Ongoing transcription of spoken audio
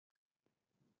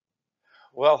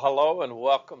Well, hello and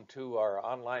welcome to our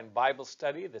online Bible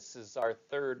study. This is our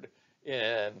third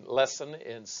lesson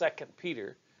in Second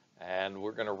Peter, and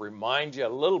we're going to remind you a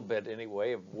little bit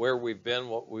anyway of where we've been,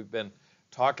 what we've been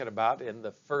talking about in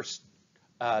the first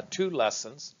two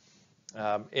lessons.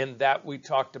 In that we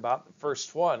talked about the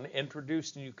first one,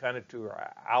 introducing you kind of to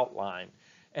our outline,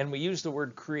 and we used the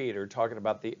word creator, talking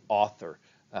about the author.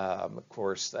 Of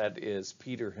course, that is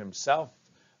Peter himself,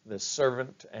 the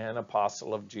servant and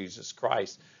apostle of Jesus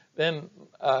Christ. Then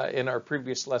in our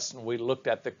previous lesson, we looked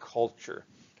at the culture.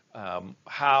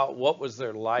 What was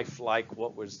their life like?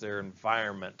 What was their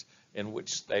environment in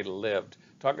which they lived?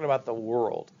 Talking about the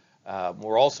world.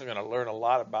 We're also going to learn a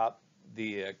lot about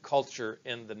the culture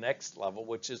in the next level,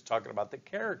 which is talking about the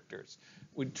characters.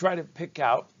 We try to pick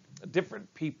out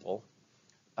different people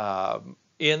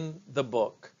in the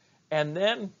book, and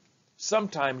then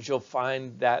sometimes you'll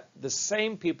find that the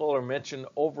same people are mentioned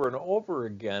over and over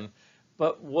again,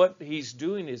 but what he's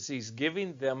doing is he's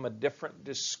giving them a different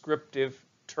descriptive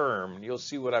term. You'll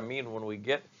see what I mean when we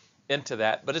get into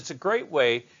that. But it's a great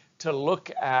way to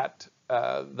look at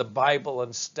the Bible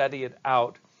and study it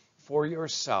out for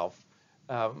yourself.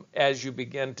 As you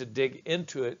begin to dig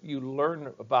into it, you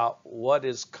learn about what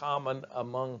is common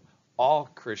among all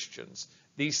Christians.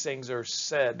 These things are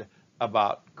said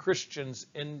about Christians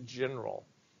in general.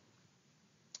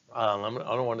 I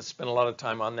don't want to spend a lot of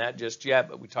time on that just yet,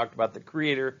 but we talked about the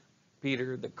creator,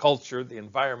 Peter, the culture, the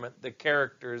environment, the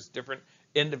characters, different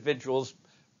individuals.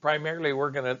 Primarily, we're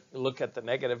going to look at the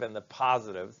negative and the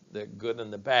positive, the good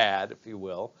and the bad, if you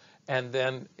will. And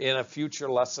then in a future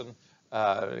lesson,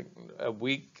 a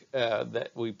week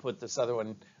that we put this other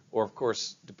one, or of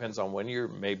course, depends on when you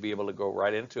may be able to go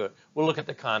right into it, we'll look at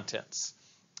the contents.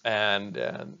 And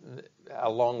how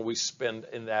long we spend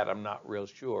in that, I'm not real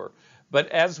sure. But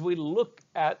as we look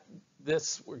at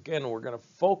this, again, we're going to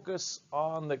focus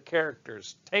on the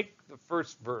characters. Take the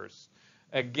first verse.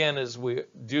 Again, as we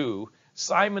do,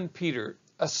 Simon Peter,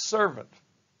 a servant.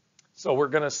 So we're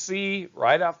going to see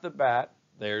right off the bat,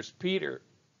 there's Peter.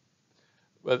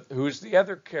 But who's the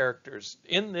other characters?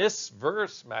 In this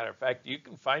verse, matter of fact, you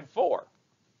can find four.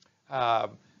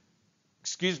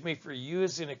 Excuse me for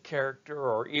using a character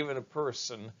or even a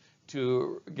person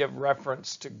to give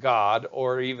reference to God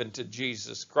or even to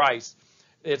Jesus Christ.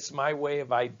 It's my way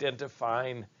of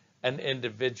identifying an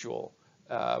individual,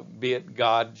 be it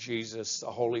God, Jesus, the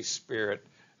Holy Spirit.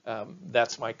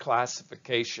 That's my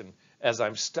classification as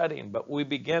I'm studying. But we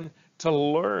begin to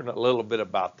learn a little bit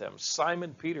about them.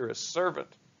 Simon Peter, a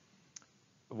servant.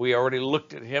 We already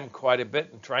looked at him quite a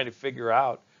bit and trying to figure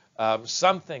out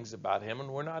some things about him,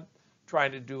 and we're not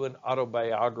trying to do an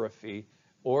autobiography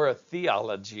or a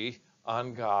theology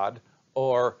on God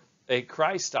or a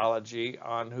Christology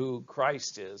on who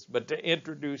Christ is, but to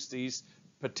introduce these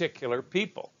particular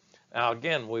people. Now,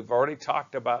 again, we've already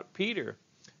talked about Peter,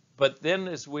 but then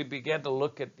as we begin to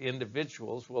look at the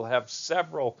individuals, we'll have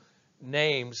several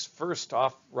names, first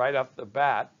off, right off the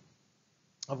bat,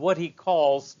 of what he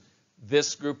calls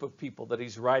this group of people that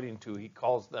he's writing to. He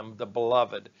calls them the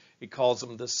beloved. He calls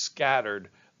them the scattered,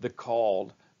 the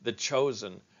called, the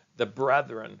chosen, the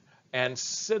brethren, and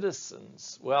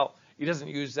citizens. Well, he doesn't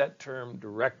use that term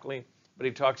directly, but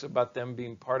he talks about them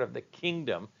being part of the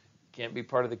kingdom. You can't be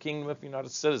part of the kingdom if you're not a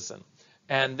citizen.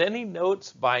 And then he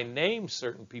notes by name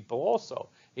certain people also.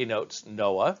 He notes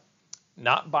Noah,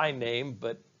 not by name,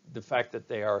 but the fact that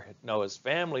they are Noah's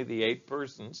family, the 8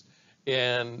 persons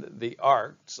in the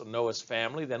ark, so Noah's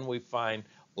family. Then we find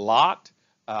Lot.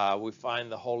 We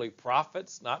find the holy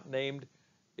prophets, not named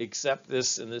except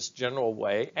this in this general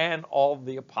way, and all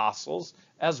the apostles,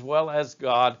 as well as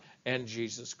God and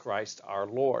Jesus Christ our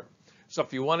Lord. So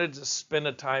if you wanted to spend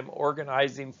a time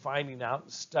organizing, finding out,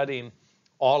 and studying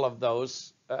all of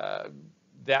those,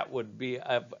 that would be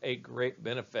of a great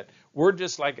benefit. We're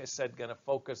just, like I said, going to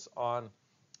focus on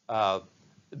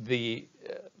the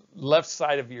left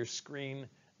side of your screen,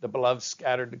 the beloved,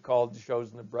 scattered, the called, the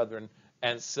chosen, the brethren,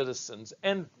 and citizens.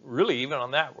 And really, even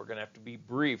on that, we're going to have to be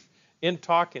brief in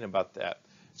talking about that.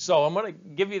 So I'm going to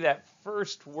give you that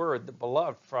first word, the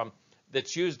beloved,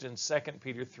 that's used in 2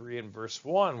 Peter 3 and verse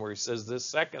 1, where he says, "This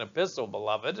second epistle,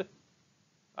 beloved,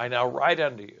 I now write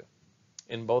unto you,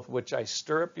 in both which I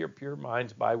stir up your pure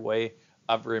minds by way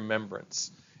of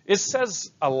remembrance." It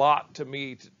says a lot to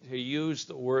me to use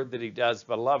the word that he does,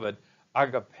 beloved,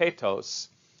 agapetos,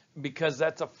 because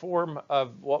that's a form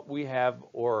of what we have,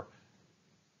 or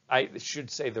I should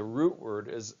say the root word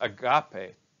is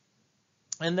agape.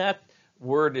 And that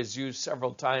word is used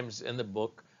several times in the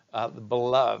book, the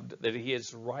beloved, that he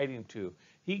is writing to.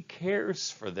 He cares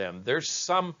for them. There's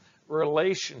some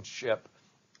relationship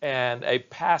and a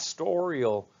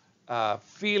pastoral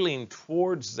feeling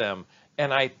towards them.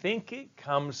 And I think it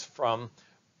comes from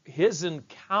his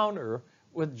encounter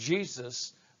with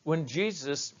Jesus when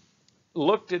Jesus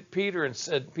looked at Peter and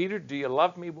said, Peter, do you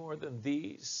love me more than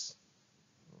these?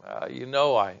 You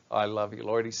know I love you,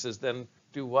 Lord. He says, then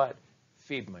do what?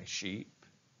 Feed my sheep.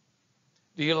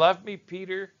 Do you love me,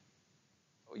 Peter?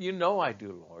 You know I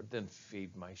do, Lord. Then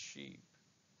feed my sheep.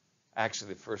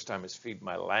 Actually, the first time is feed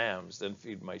my lambs, then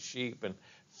feed my sheep. And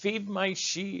feed my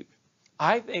sheep.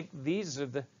 I think these are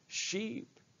the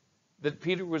sheep that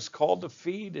Peter was called to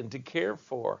feed and to care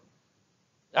for.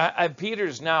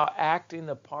 Peter's now acting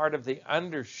the part of the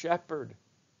under shepherd,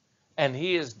 and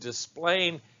he is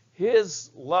displaying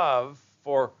his love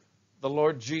for the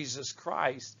Lord Jesus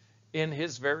Christ in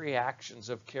his very actions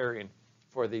of caring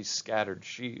for these scattered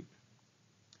sheep.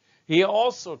 He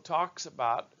also talks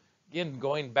about, again,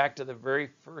 going back to the very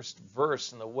first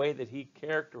verse and the way that he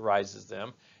characterizes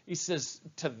them. He says,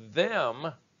 to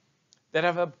them that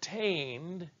have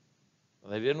obtained,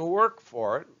 well, they didn't work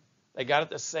for it. They got it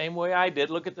the same way I did.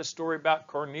 Look at the story about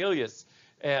Cornelius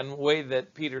and the way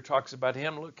that Peter talks about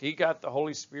him. Look, he got the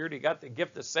Holy Spirit. He got the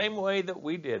gift the same way that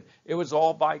we did. It was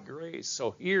all by grace.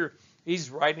 So here he's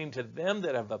writing to them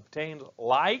that have obtained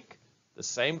like the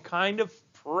same kind of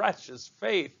precious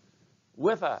faith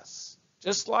with us,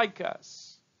 just like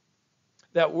us.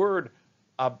 That word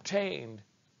obtained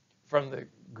from the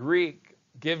Greek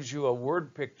gives you a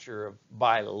word picture of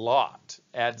by lot,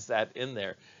 adds that in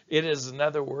there. It is, in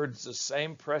other words, the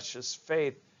same precious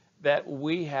faith that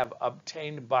we have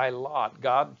obtained by lot.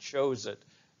 God chose it.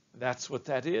 That's what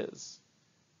that is.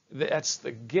 That's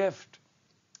the gift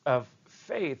of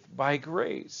faith by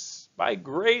grace. By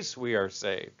grace we are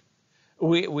saved.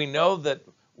 We know that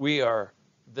we are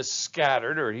the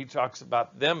scattered, or he talks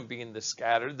about them being the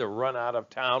scattered, the run out of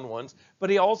town ones, but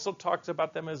he also talks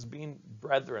about them as being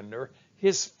brethren, or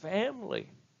his family.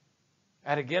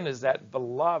 And again, is that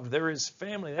beloved. They're his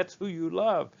family. That's who you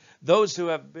love. Those who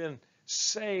have been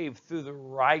saved through the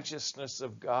righteousness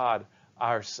of God,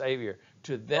 our Savior.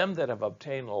 To them that have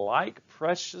obtained like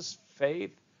precious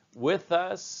faith with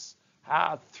us,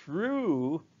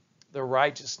 through the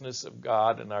righteousness of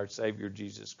God and our Savior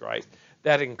Jesus Christ.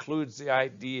 That includes the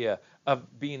idea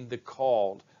of being the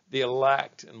called, the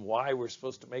elect, and why we're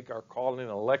supposed to make our calling and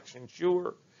election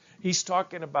sure. He's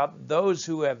talking about those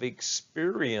who have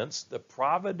experienced the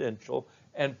providential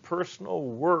and personal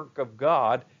work of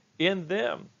God in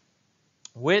them,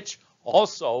 which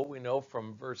also we know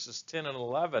from verses 10 and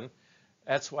 11.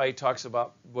 That's why he talks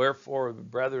about, wherefore,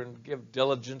 brethren, give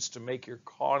diligence to make your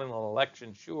calling and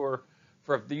election sure.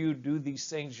 For if you do these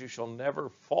things, you shall never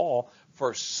fall.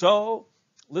 For so,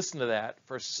 listen to that,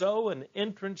 for so an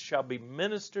entrance shall be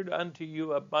ministered unto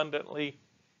you abundantly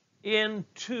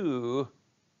into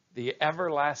the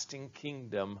everlasting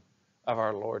kingdom of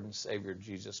our Lord and Savior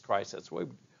Jesus Christ. That's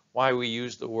why we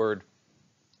use the word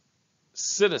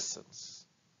citizens.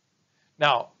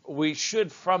 Now, we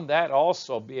should from that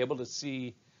also be able to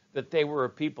see that they were a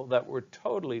people that were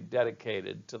totally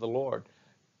dedicated to the Lord.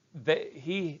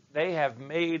 They have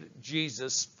made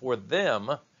Jesus for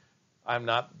them. I'm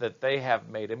not that they have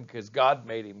made him, because God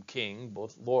made him king,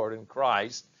 both Lord and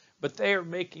Christ. But they are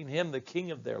making him the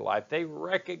king of their life. They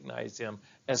recognize him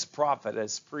as prophet,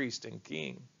 as priest, and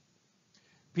king.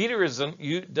 Peter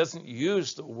doesn't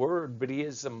use the word, but he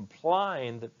is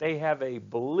implying that they have a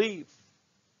belief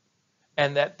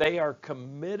and that they are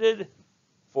committed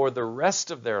for the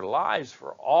rest of their lives,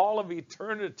 for all of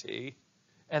eternity,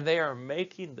 and they are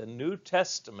making the New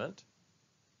Testament,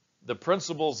 the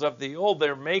principles of the Old,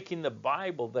 they're making the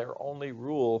Bible their only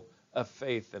rule of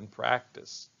faith and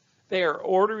practice. They are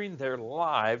ordering their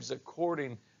lives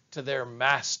according to their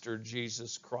Master,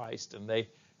 Jesus Christ, and they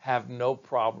have no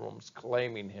problems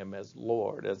claiming him as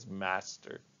Lord, as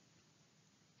Master.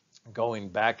 Going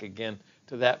back again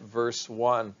to that verse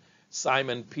 1,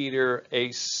 Simon Peter,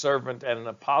 a servant and an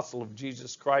apostle of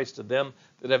Jesus Christ, to them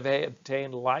that have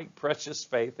obtained like precious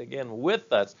faith, again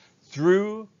with us,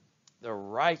 through the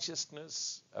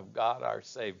righteousness of God our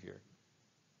Savior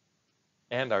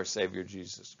and our Savior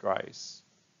Jesus Christ.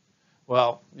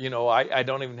 Well, I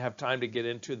don't even have time to get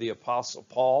into the Apostle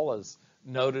Paul, as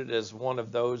noted as one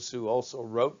of those who also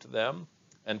wrote to them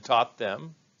and taught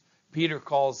them. Peter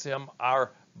calls him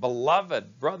our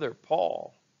beloved brother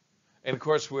Paul. And, of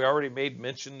course, we already made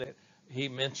mention that he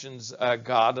mentions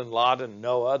God and Lot and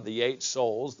Noah, the 8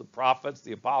 souls, the prophets,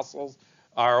 the apostles,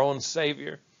 our own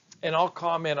Savior. And I'll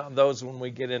comment on those when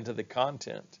we get into the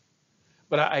content.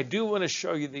 But I do want to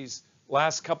show you these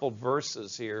last couple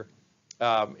verses here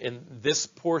in this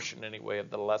portion, anyway,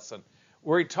 of the lesson,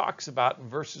 where he talks about in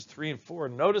verses 3 and 4,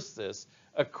 notice this,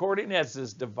 according as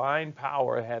his divine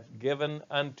power hath given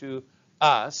unto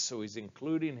us, so he's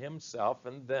including himself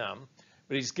and them,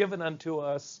 but he's given unto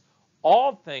us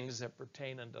all things that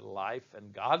pertain unto life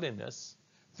and godliness,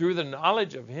 through the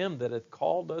knowledge of him that hath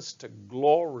called us to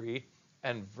glory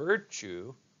and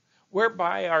virtue,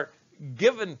 whereby are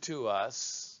given to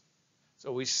us.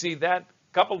 So we see that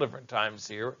a couple different times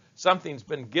here. Something's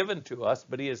been given to us,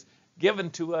 but he has given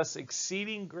to us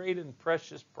exceeding great and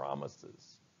precious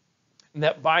promises, and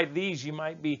that by these you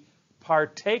might be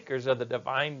partakers of the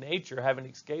divine nature, having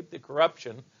escaped the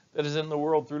corruption that is in the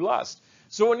world through lust.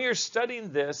 So when you're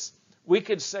studying this, we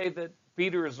could say that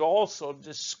Peter is also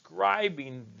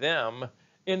describing them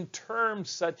in terms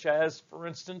such as, for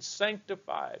instance,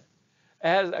 sanctified,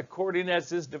 as according as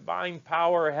his divine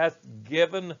power hath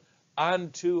given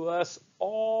unto us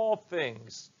all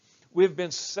things. We've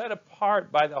been set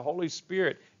apart by the Holy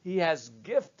Spirit. He has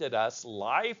gifted us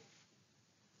life,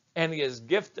 and he has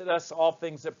gifted us all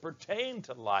things that pertain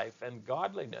to life and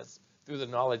godliness through the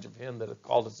knowledge of him that hath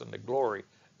called us into glory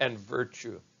and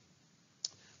virtue.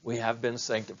 We have been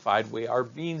sanctified. We are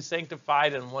being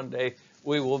sanctified, and one day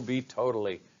we will be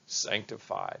totally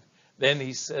sanctified. Then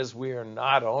he says we are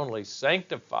not only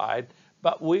sanctified,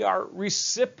 but we are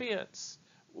recipients.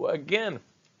 Again,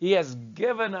 he has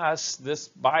given us this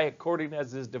by according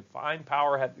as his divine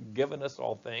power hath given us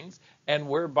all things, and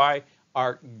whereby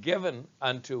are given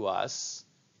unto us.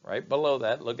 Right below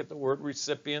that, look at the word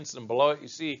recipients, and below it you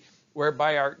see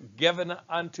whereby are given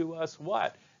unto us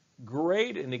what?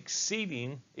 Great and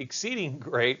exceeding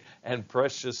great and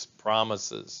precious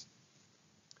promises.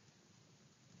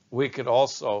 We could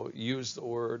also use the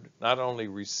word not only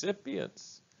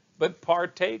recipients, but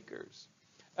partakers.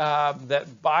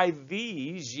 That by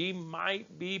these ye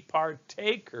might be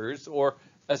partakers or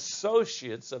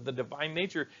associates of the divine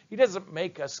nature. He doesn't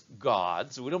make us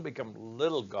gods. We don't become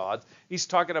little gods. He's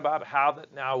talking about how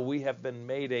that now we have been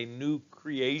made a new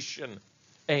creation,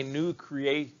 a new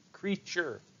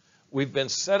creature. We've been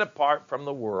set apart from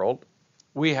the world.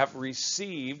 We have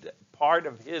received part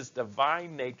of his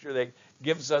divine nature that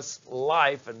gives us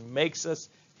life and makes us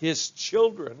his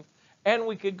children. And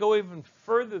we could go even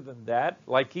further than that,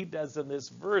 like he does in this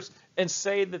verse, and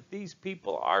say that these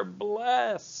people are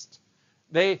blessed.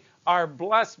 They are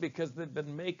blessed because they've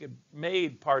been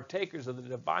made partakers of the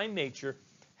divine nature,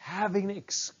 having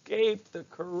escaped the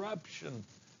corruption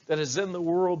that is in the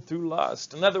world through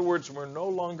lust. In other words, we're no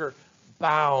longer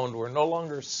bound. We're no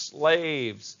longer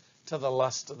slaves to the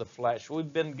lust of the flesh.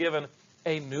 We've been given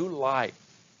a new life.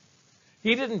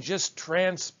 He didn't just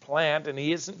transplant, and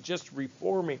he isn't just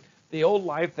reforming the old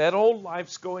life. That old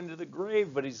life's going to the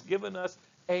grave, but he's given us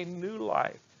a new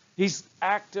life. He's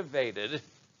activated, if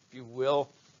you will,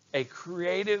 a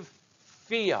creative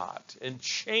fiat in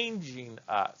changing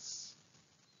us.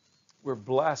 We're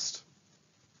blessed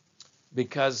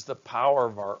because the power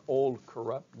of our old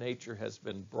corrupt nature has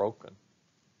been broken.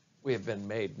 We have been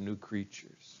made new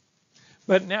creatures.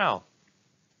 But now,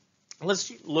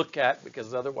 let's look at,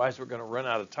 because otherwise we're going to run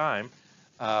out of time,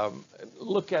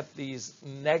 look at these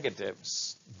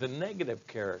negatives, the negative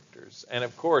characters. And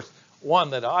of course,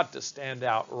 one that ought to stand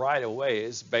out right away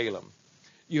is Balaam.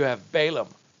 You have Balaam,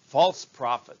 false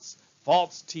prophets,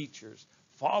 false teachers,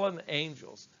 fallen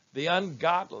angels, the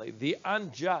ungodly, the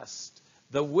unjust,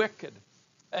 the wicked.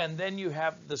 And then you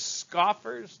have the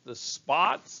scoffers, the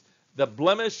spots, the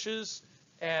blemishes,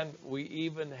 and we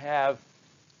even have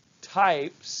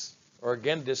types, or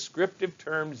again, descriptive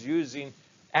terms using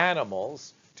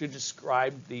animals to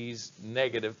describe these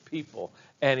negative people.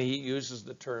 And he uses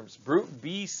the terms brute,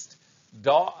 beast,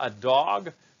 a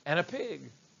dog, and a pig.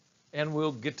 And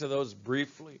we'll get to those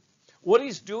briefly. What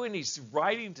he's doing, he's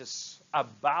writing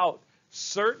about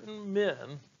certain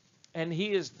men, and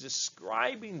he is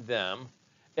describing them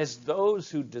as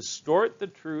those who distort the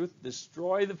truth,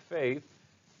 destroy the faith,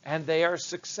 and they are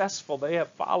successful. They have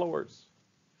followers.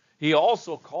 He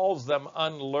also calls them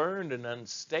unlearned and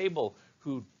unstable,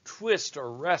 who twist or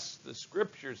wrest the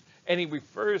scriptures, and he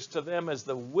refers to them as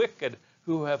the wicked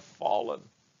who have fallen.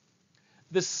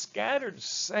 The scattered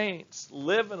saints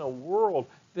live in a world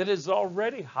that is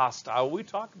already hostile. We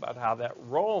talk about how that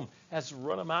Rome has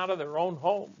run them out of their own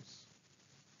homes.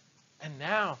 And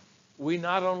now we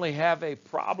not only have a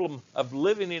problem of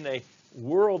living in a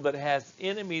world that has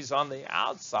enemies on the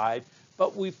outside,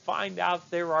 but we find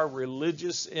out there are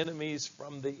religious enemies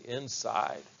from the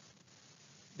inside.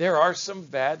 There are some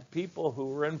bad people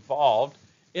who are involved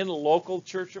in local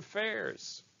church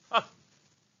affairs.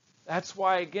 That's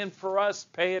why, again, for us,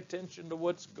 pay attention to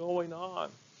what's going on.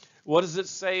 What does it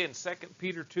say in 2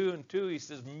 Peter 2:2? He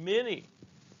says, many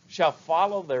shall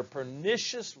follow their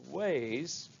pernicious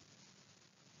ways,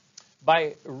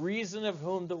 by reason of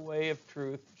whom the way of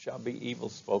truth shall be evil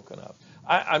spoken of.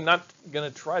 I'm not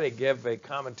going to try to give a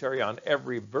commentary on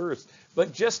every verse,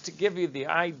 but just to give you the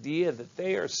idea that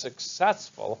they are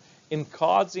successful in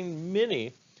causing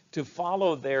many to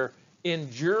follow their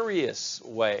injurious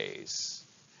ways,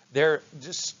 their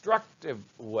destructive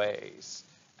ways.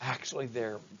 Actually,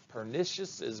 their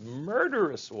pernicious is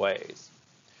murderous ways.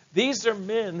 These are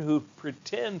men who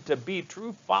pretend to be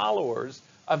true followers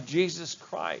of Jesus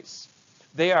Christ.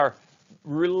 They are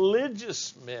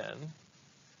religious men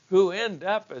who end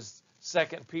up, as 2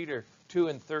 Peter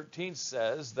 2:13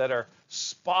 says, that are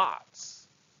spots,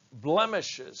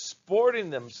 blemishes,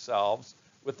 sporting themselves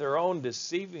with their own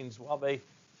deceivings while they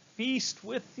feast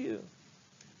with you.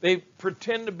 They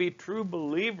pretend to be true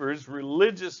believers,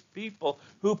 religious people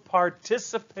who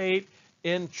participate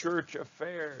in church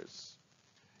affairs.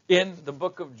 In the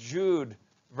book of Jude,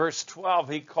 verse 12,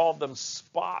 he called them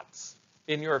spots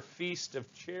in your feast of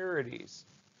charities,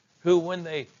 who when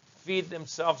they feed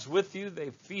themselves with you, they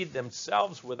feed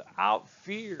themselves without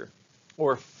fear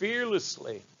or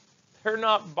fearlessly. They're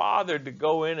not bothered to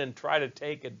go in and try to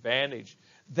take advantage.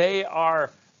 They are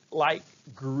like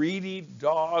greedy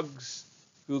dogs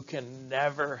who can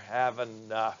never have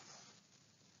enough.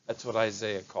 That's what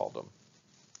Isaiah called them.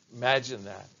 Imagine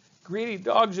that. Greedy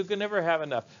dogs who can never have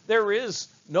enough. There is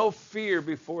no fear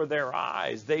before their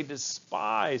eyes. They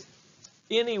despise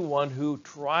anyone who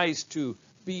tries to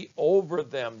be over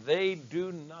them. They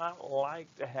do not like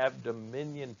to have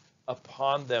dominion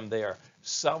upon them. They are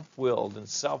self-willed and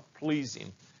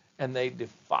self-pleasing, and they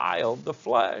defile the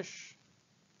flesh.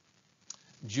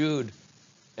 Jude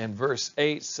and verse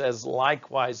 8 says,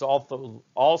 likewise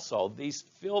also these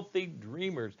filthy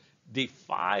dreamers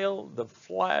defile the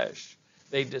flesh.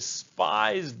 They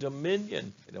despise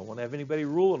dominion. They don't want to have anybody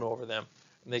ruling over them,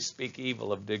 and they speak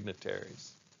evil of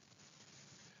dignitaries.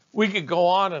 We could go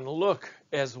on and look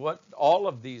as what all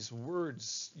of these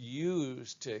words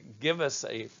use to give us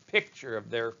a picture of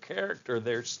their character,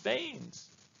 their stains.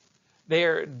 They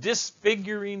are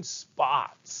disfiguring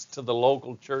spots to the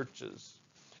local churches.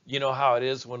 You know how it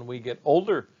is when we get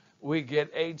older, we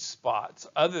get age spots.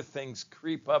 Other things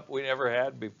creep up we never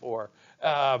had before.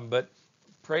 But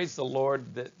praise the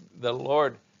Lord that the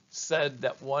Lord said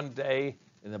that one day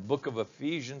in the book of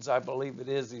Ephesians, I believe it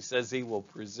is, he says he will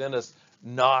present us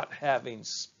not having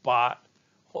spot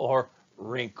or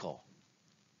wrinkle.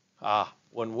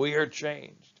 When we are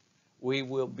changed, we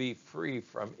will be free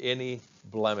from any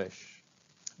blemish.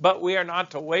 But we are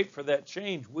not to wait for that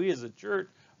change. We as a church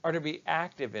are to be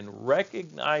active in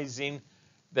recognizing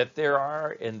that there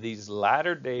are in these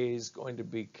latter days going to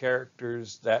be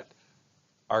characters that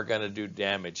are going to do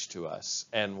damage to us.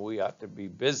 And we ought to be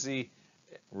busy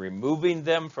removing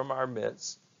them from our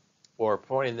midst or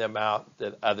pointing them out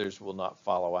that others will not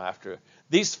follow after.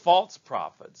 These false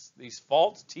prophets, these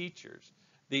false teachers,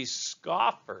 these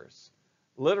scoffers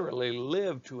literally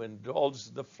live to indulge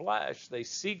the flesh. They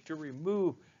seek to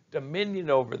remove dominion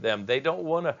over them. They don't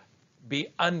want to be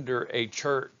under a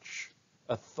church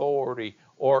authority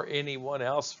or anyone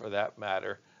else for that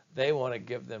matter. They want to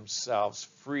give themselves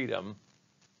freedom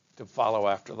to follow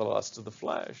after the lust of the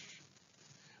flesh.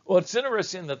 Well, it's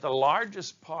interesting that the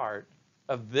largest part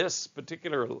of this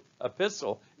particular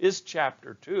epistle is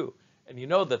chapter 2. And you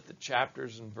know that the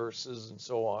chapters and verses and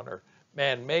so on are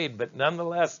man-made, but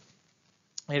nonetheless,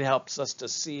 it helps us to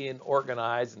see and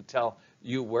organize and tell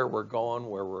you where we're going,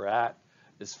 where we're at,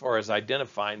 as far as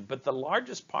identifying. But the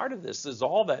largest part of this is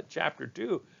all that chapter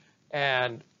 2.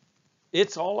 And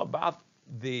it's all about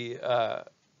the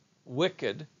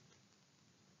wicked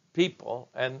people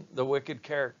and the wicked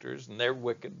characters and their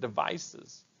wicked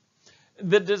devices.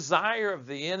 The desire of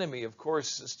the enemy, of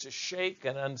course, is to shake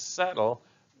and unsettle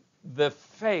the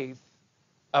faith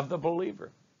of the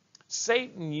believer.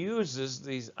 Satan uses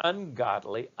these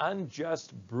ungodly,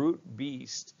 unjust, brute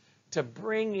beasts to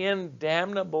bring in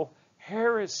damnable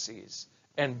heresies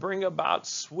and bring about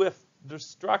swift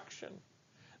destruction.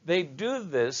 They do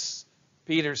this,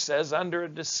 Peter says, under a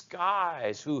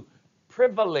disguise, who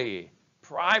privately,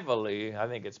 I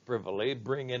think it's privily,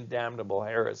 bring in damnable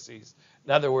heresies.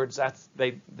 In other words,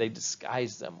 they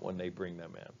disguise them when they bring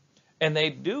them in. And they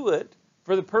do it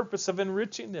for the purpose of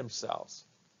enriching themselves.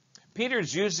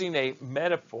 Peter's using a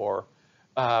metaphor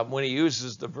when he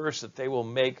uses the verse that they will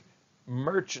make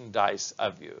merchandise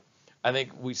of you. I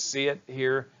think we see it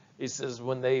here. He says,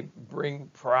 when they bring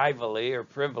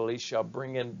privily shall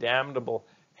bring in damnable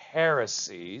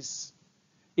heresies,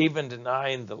 even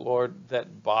denying the Lord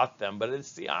that bought them. But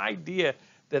it's the idea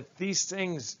that these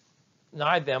things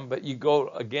deny them, but you go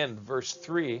again, verse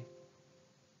 3.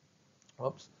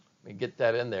 Whoops, let me get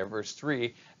that in there, verse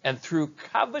 3. And through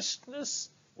covetousness,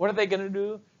 what are they going to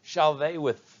do? Shall they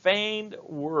with feigned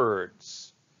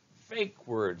words, fake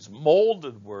words,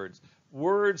 molded words,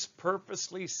 words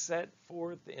purposely set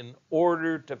forth in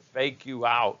order to fake you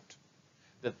out,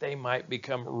 that they might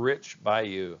become rich by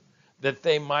you, that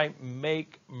they might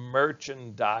make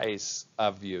merchandise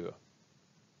of you.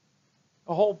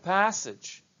 The whole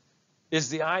passage is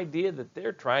the idea that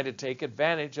they're trying to take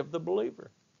advantage of the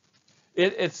believer.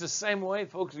 It's the same way,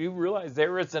 folks, you realize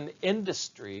there is an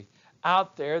industry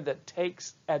out there that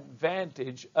takes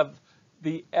advantage of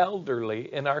the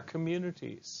elderly in our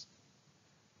communities.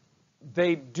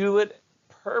 They do it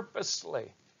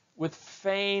purposely with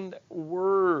feigned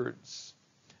words.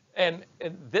 And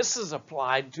this is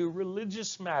applied to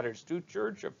religious matters, to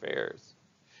church affairs.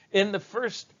 In the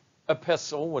first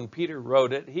epistle, when Peter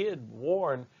wrote it, he had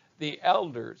warned the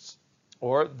elders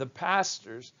or the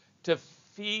pastors to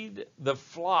feed the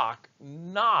flock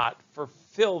not for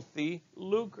filthy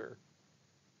lucre.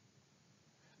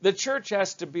 The church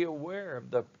has to be aware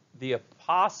of the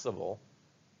possible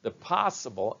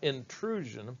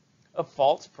intrusion of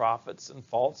false prophets and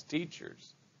false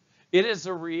teachers. It is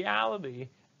a reality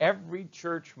every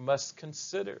church must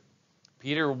consider.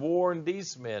 Peter warned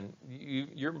these men,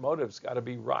 your motive's got to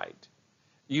be right.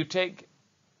 You take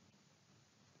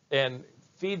and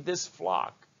feed this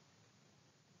flock,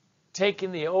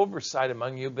 taking the oversight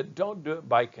among you, but don't do it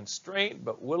by constraint,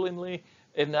 but willingly.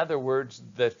 In other words,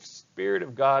 the Spirit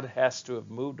of God has to have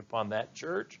moved upon that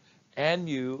church and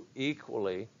you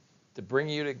equally to bring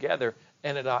you together,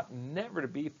 and it ought never to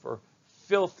be for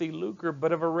filthy lucre,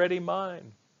 but of a ready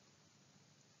mind.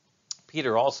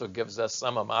 Peter also gives us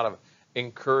some amount of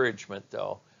encouragement,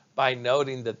 though, by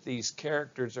noting that these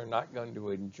characters are not going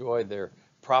to enjoy their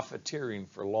profiteering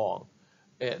for long.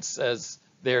 It says,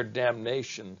 their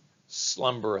damnation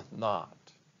slumbereth not.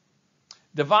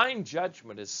 Divine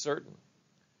judgment is certain,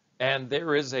 and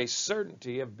there is a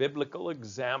certainty of biblical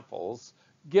examples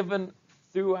given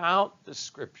throughout the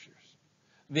Scriptures.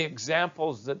 The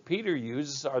examples that Peter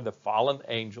uses are the fallen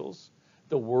angels,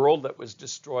 the world that was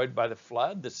destroyed by the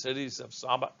flood, the cities of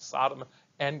Sodom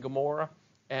and Gomorrah,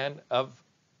 and of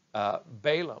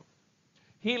Balaam.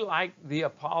 He, like the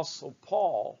Apostle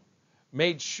Paul,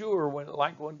 made sure when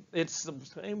it's the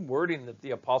same wording that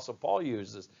the Apostle Paul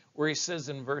uses, where he says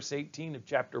in verse 18 of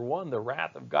chapter 1, the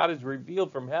wrath of God is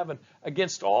revealed from heaven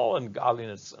against all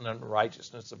ungodliness and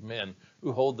unrighteousness of men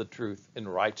who hold the truth in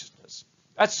righteousness.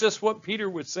 That's just what Peter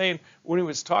was saying when he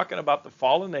was talking about the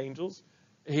fallen angels.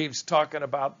 He was talking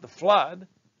about the flood,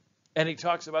 and he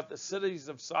talks about the cities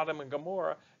of Sodom and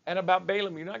Gomorrah, and about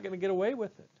Balaam. You're not going to get away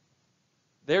with it.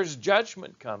 There's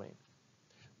judgment coming.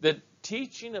 The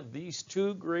teaching of these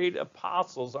two great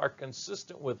apostles are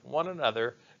consistent with one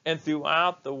another and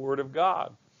throughout the Word of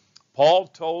God. Paul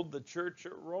told the church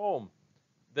at Rome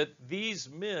that these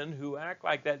men who act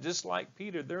like that, just like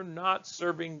Peter, they're not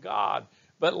serving God.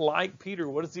 But like Peter,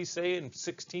 what does he say in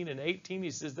 16 and 18? He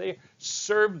says they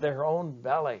serve their own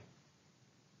belly.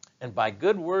 And by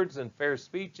good words and fair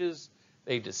speeches,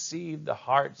 they deceive the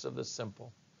hearts of the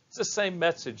simple. It's the same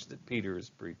message that Peter is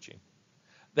preaching.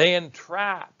 They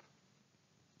entrap.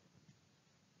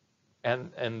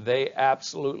 And they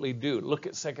absolutely do. Look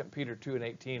at 2 Peter 2 and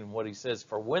 18 and what he says.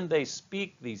 For when they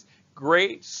speak these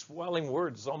great swelling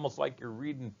words, it's almost like you're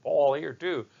reading Paul here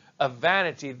too, of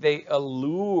vanity, they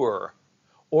allure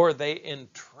or they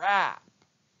entrap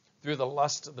through the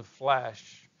lust of the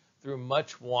flesh, through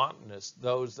much wantonness,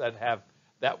 those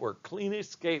that were clean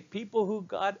escaped, people who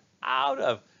got out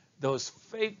of those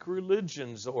fake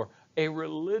religions or a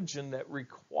religion that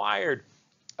required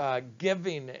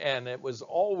giving, and it was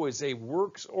always a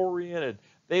works-oriented.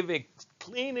 They've a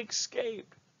clean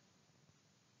escape,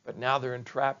 but now they're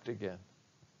entrapped again.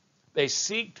 They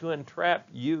seek to entrap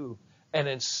you and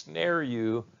ensnare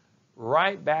you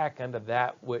right back into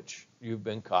that which you've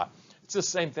been caught. It's the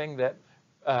same thing that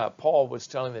Paul was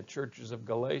telling the churches of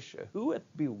Galatia. Who hath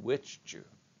bewitched you?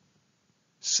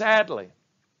 Sadly,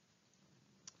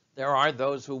 there are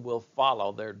those who will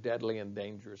follow their deadly and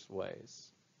dangerous ways.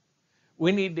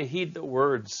 We need to heed the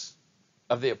words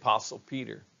of the Apostle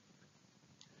Peter.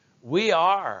 We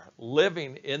are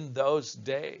living in those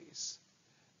days,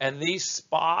 and these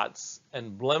spots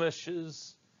and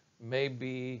blemishes may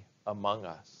be among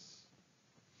us.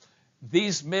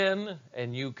 These men,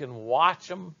 and you can watch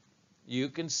them, you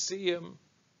can see them,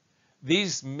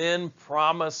 these men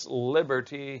promise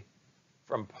liberty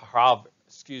from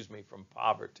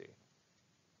poverty.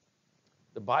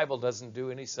 The Bible doesn't do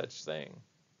any such thing.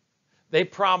 They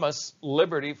promise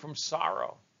liberty from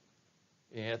sorrow.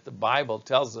 Yet the Bible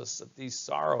tells us that these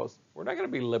sorrows, we're not going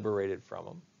to be liberated from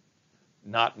them.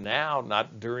 Not now,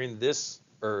 not during this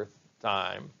earth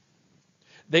time.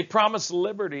 They promise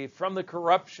liberty from the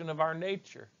corruption of our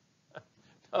nature.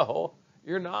 No,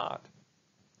 you're not.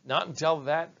 Not until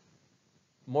that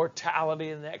mortality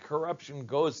and that corruption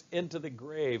goes into the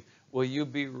grave will you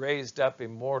be raised up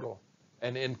immortal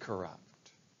and incorrupt.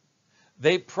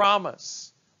 They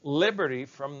promise liberty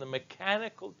from the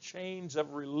mechanical chains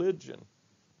of religion,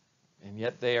 and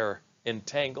yet they are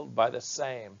entangled by the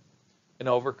same and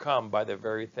overcome by the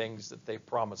very things that they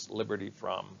promise liberty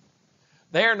from.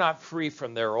 They are not free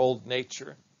from their old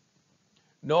nature,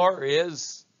 nor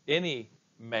is any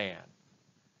man.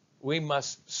 We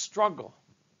must struggle,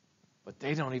 but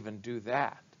they don't even do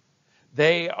that.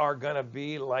 They are going to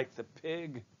be like the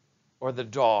pig or the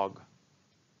dog.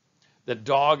 The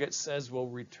dog, it says, will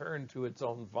return to its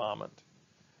own vomit.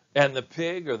 And the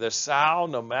pig or the sow,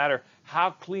 no matter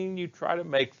how clean you try to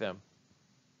make them,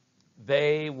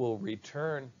 they will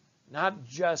return not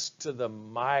just to the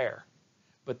mire,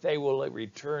 but they will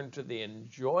return to the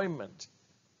enjoyment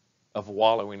of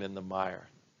wallowing in the mire.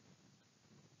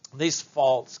 These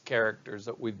false characters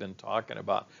that we've been talking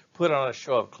about put on a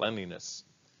show of cleanliness,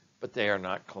 but they are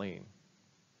not clean.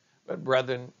 But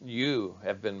brethren, you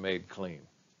have been made clean.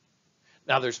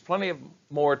 Now, there's plenty of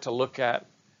more to look at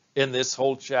in this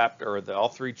whole chapter, or all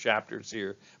three chapters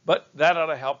here, but that ought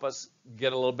to help us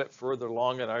get a little bit further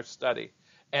along in our study.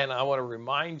 And I want to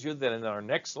remind you that in our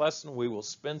next lesson, we will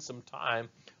spend some time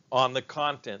on the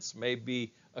contents,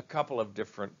 maybe a couple of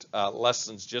different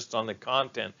lessons just on the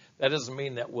content. That doesn't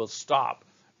mean that we'll stop,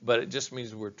 but it just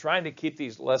means we're trying to keep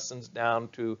these lessons down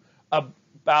to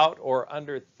about or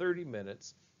under 30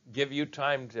 minutes, give you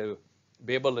time to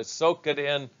be able to soak it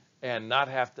in and not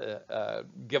have to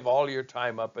give all your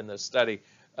time up in the study.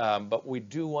 But we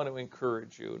do want to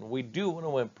encourage you, and we do want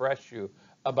to impress you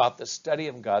about the study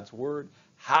of God's Word,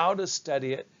 how to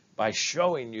study it by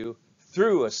showing you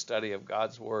through a study of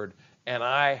God's Word. And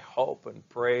I hope and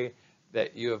pray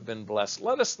that you have been blessed.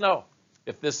 Let us know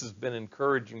if this has been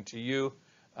encouraging to you.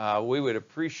 We would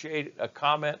appreciate a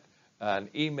comment, an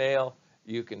email.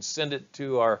 You can send it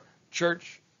to our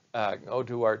church. Go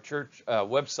to our church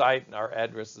website, and our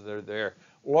addresses are there.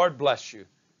 Lord bless you.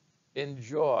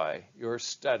 Enjoy your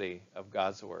study of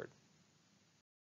God's Word.